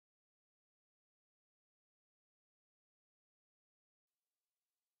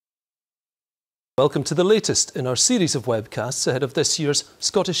Welcome to the latest in our series of webcasts ahead of this year's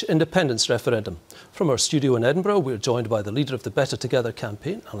Scottish independence referendum. From our studio in Edinburgh, we're joined by the leader of the Better Together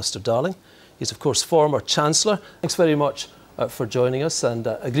campaign, Alistair Darling. He's, of course, former Chancellor. Thanks very much for joining us and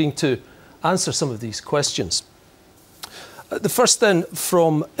agreeing to answer some of these questions. The first then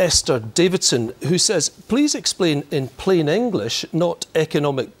from Esther Davidson, who says, please explain in plain English, not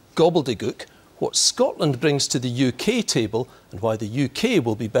economic gobbledygook, what Scotland brings to the UK table and why the UK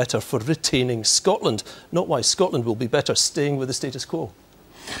will be better for retaining Scotland, not why Scotland will be better staying with the status quo.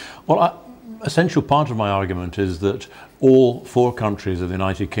 Well, essential part of my argument is that all four countries of the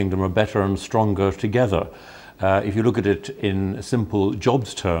United Kingdom are better and stronger together. If you look at it in simple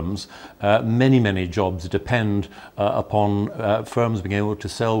jobs terms, many jobs depend upon firms being able to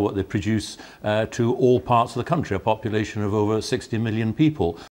sell what they produce to all parts of the country, a population of over 60 million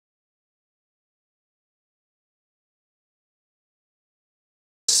people.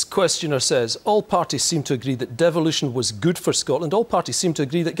 Questioner says, all parties seem to agree that devolution was good for Scotland. All parties seem to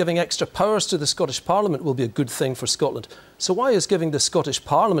agree that giving extra powers to the Scottish Parliament will be a good thing for Scotland. So why is giving the Scottish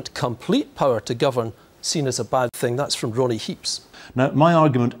Parliament complete power to govern seen as a bad thing? That's from Ronnie Heaps. Now, my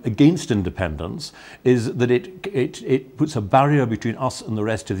argument against independence is that it puts a barrier between us and the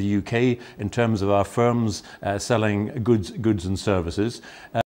rest of the UK in terms of our firms selling goods and services.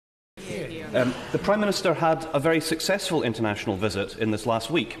 The Prime Minister had a very successful international visit in this last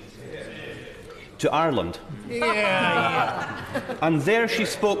week to Ireland. And there she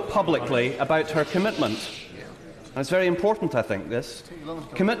spoke publicly about her commitment. And it's very important, I think, this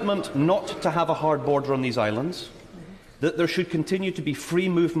commitment not to have a hard border on these islands, that there should continue to be free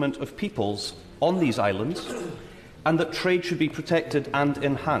movement of peoples on these islands, and that trade should be protected and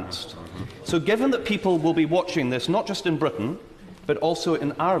enhanced. So given that people will be watching this not just in Britain, but also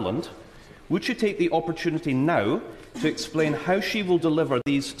in Ireland, would she take the opportunity now to explain how she will deliver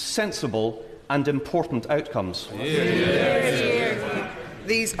these sensible and important outcomes?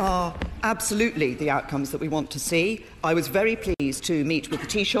 These are absolutely the outcomes that we want to see. I was very pleased to meet with the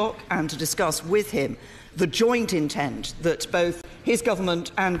Taoiseach and to discuss with him the joint intent that both his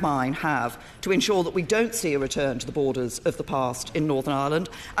government and mine have to ensure that we don't see a return to the borders of the past in Northern Ireland.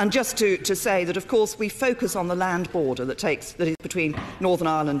 And just to say that, of course, we focus on the land border that is between Northern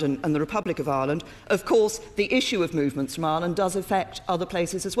Ireland and the Republic of Ireland. Of course, the issue of movements from Ireland does affect other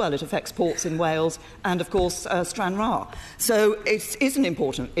places as well. It affects ports in Wales and, of course, Stranraer. So it is an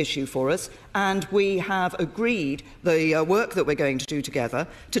important issue for us, and we have agreed the work that we're going to do together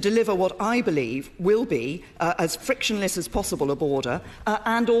to deliver what I believe will be as frictionless as possible a border,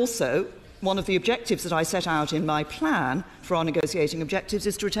 and also one of the objectives that I set out in my plan for our negotiating objectives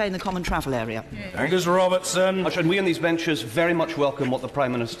is to retain the common travel area. Angus Robertson. And we on these benches very much welcome what the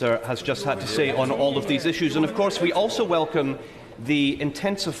Prime Minister has just had to say on all of these issues. And of course we also welcome the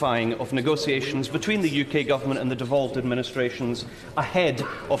intensifying of negotiations between the UK Government and the devolved administrations ahead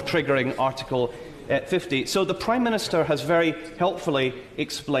of triggering Article 50. So the Prime Minister has very helpfully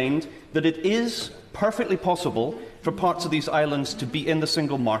explained that it is perfectly possible for parts of these islands to be in the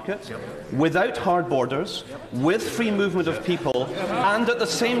single market, without hard borders, with free movement of people, and at the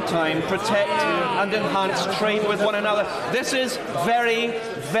same time protect and enhance trade with one another. This is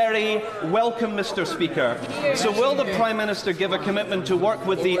very welcome, Mr. Speaker. So will the Prime Minister give a commitment to work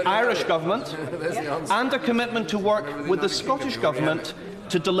with the Irish Government and a commitment to work with the Scottish Government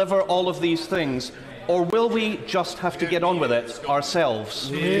to deliver all of these things? Or will we just have to get on with it ourselves?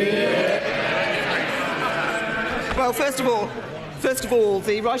 Well, first of all,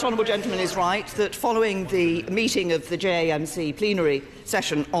 the Right Honourable Gentleman is right that following the meeting of the JAMC plenary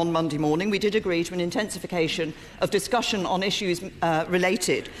session on Monday morning, we did agree to an intensification of discussion on issues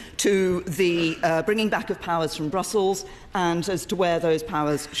related to the bringing back of powers from Brussels and as to where those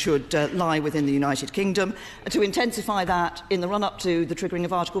powers should lie within the United Kingdom, to intensify that in the run-up to the triggering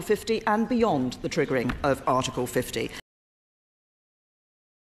of Article 50 and beyond the triggering of Article 50.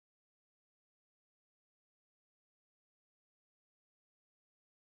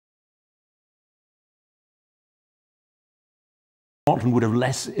 Scotland would have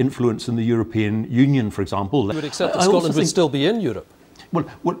less influence in the European Union, for example. You would accept that Scotland would still be in Europe? Well,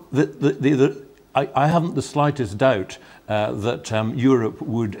 I haven't the slightest doubt that Europe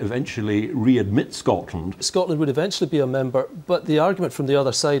would eventually readmit Scotland. Scotland would eventually be a member, but the argument from the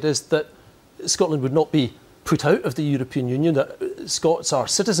other side is that Scotland would not be put out of the European Union, that Scots are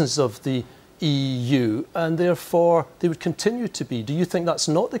citizens of the EU and therefore they would continue to be. Do you think that's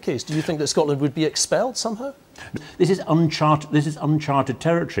not the case? Do you think that Scotland would be expelled somehow? This is uncharted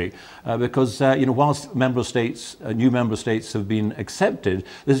territory because whilst member states, new member states have been accepted,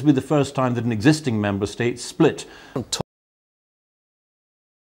 this will be the first time that an existing member state split.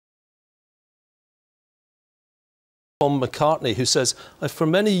 Tom McCartney, who says, "I've for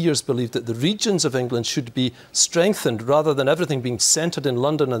many years believed that the regions of England should be strengthened rather than everything being centred in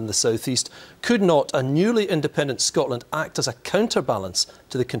London and the South East. Could not a newly independent Scotland act as a counterbalance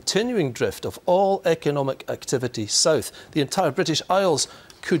to the continuing drift of all economic activity south? The entire British Isles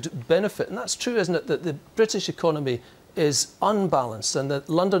could benefit." And that's true, isn't it, that the British economy is unbalanced and that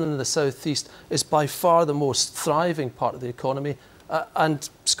London and the South East is by far the most thriving part of the economy,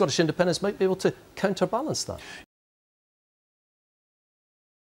 and Scottish independence might be able to counterbalance that.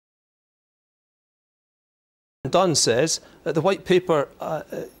 Dunn says that the White Paper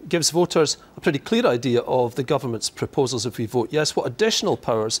gives voters a pretty clear idea of the government's proposals if we vote yes. What additional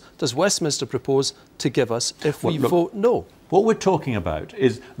powers does Westminster propose to give us if we vote no? What we're talking about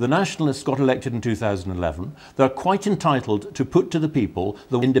is the Nationalists got elected in 2011. They're quite entitled to put to the people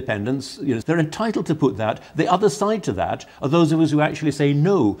the independence. They're entitled to put that. The other side to that are those of us who actually say,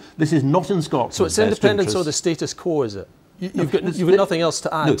 no, this is not in Scotland's So it's independence or the status quo, is it? You've got nothing else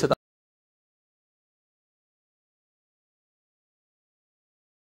to add to that?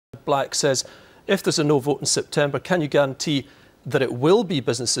 Black says, if there's a no vote in September, can you guarantee that it will be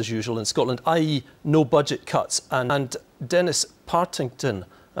business as usual in Scotland, i.e. no budget cuts? And Dennis Partington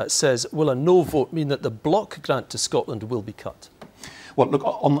says, will a no vote mean that the block grant to Scotland will be cut? Well, look,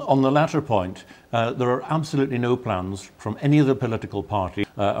 on the latter point, there are absolutely no plans from any other political party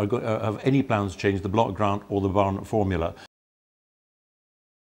have any plans to change the block grant or the Barnett formula.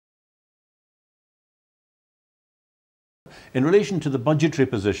 In relation to the budgetary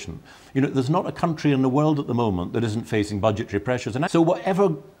position, there's not a country in the world at the moment that isn't facing budgetary pressures. And so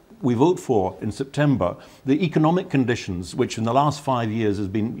whatever we vote for in September, the economic conditions, which in the last 5 years has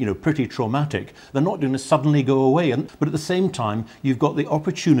been, pretty traumatic, they're not going to suddenly go away. But at the same time, you've got the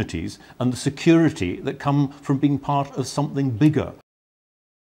opportunities and the security that come from being part of something bigger.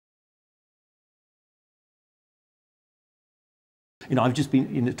 I've just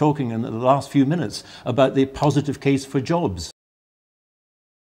been talking in the last few minutes about the positive case for jobs.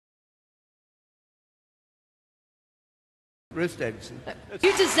 Ruth Davidson.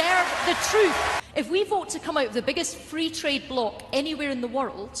 You deserve the truth. If we vote to come out of the biggest free trade bloc anywhere in the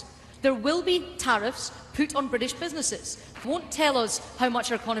world, there will be tariffs put on British businesses. They won't tell us how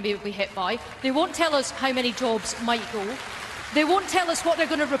much our economy will be hit by. They won't tell us how many jobs might go. They won't tell us what they're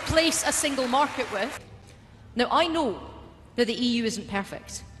going to replace a single market with. Now, I know that the EU isn't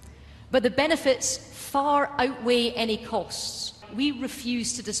perfect, but the benefits far outweigh any costs. We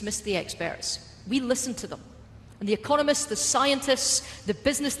refuse to dismiss the experts. We listen to them. And the economists, the scientists, the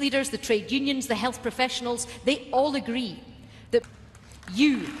business leaders, the trade unions, the health professionals, they all agree that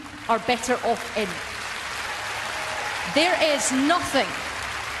you are better off in. There is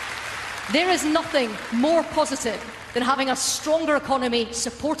nothing more positive than having a stronger economy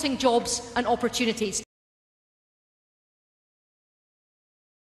supporting jobs and opportunities.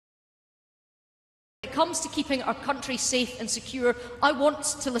 When it comes to keeping our country safe and secure, I want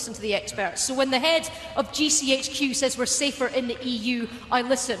to listen to the experts. So when the head of GCHQ says we're safer in the EU, I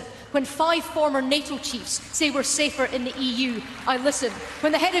listen. When 5 former NATO chiefs say we're safer in the EU, I listen.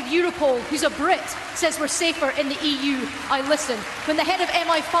 When the head of Europol, who's a Brit, says we're safer in the EU, I listen. When the head of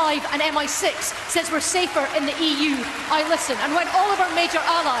MI5 and MI6 says we're safer in the EU, I listen. And when all of our major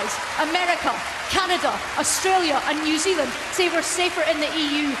allies, America, Canada, Australia and New Zealand, say we're safer in the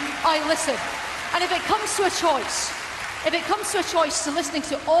EU, I listen. And if it comes to a choice to listening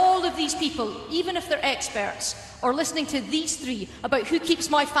to all of these people, even if they're experts, or listening to these 3 about who keeps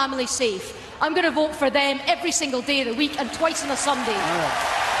my family safe, I'm going to vote for them every single day of the week and twice on a Sunday.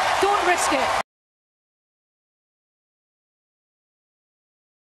 Don't risk it.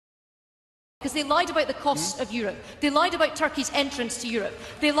 Because they lied about the costs of Europe. They lied about Turkey's entrance to Europe.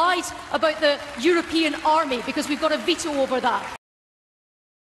 They lied about the European army because we've got a veto over that.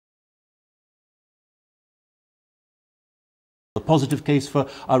 A positive case for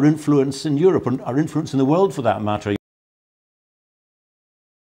our influence in Europe and our influence in the world for that matter.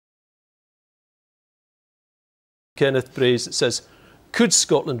 Kenneth Braze says, could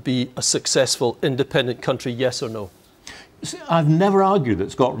Scotland be a successful independent country, yes or no? See, I've never argued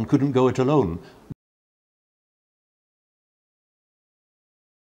that Scotland couldn't go it alone.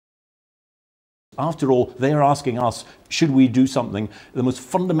 After all, they are asking us, should we do something? The most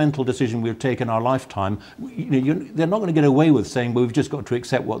fundamental decision we'll take in our lifetime. They're not going to get away with saying, well, we've just got to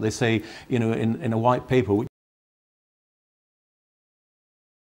accept what they say, in a white paper.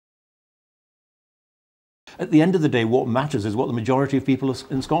 At the end of the day, what matters is what the majority of people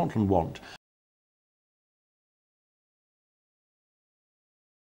in Scotland want.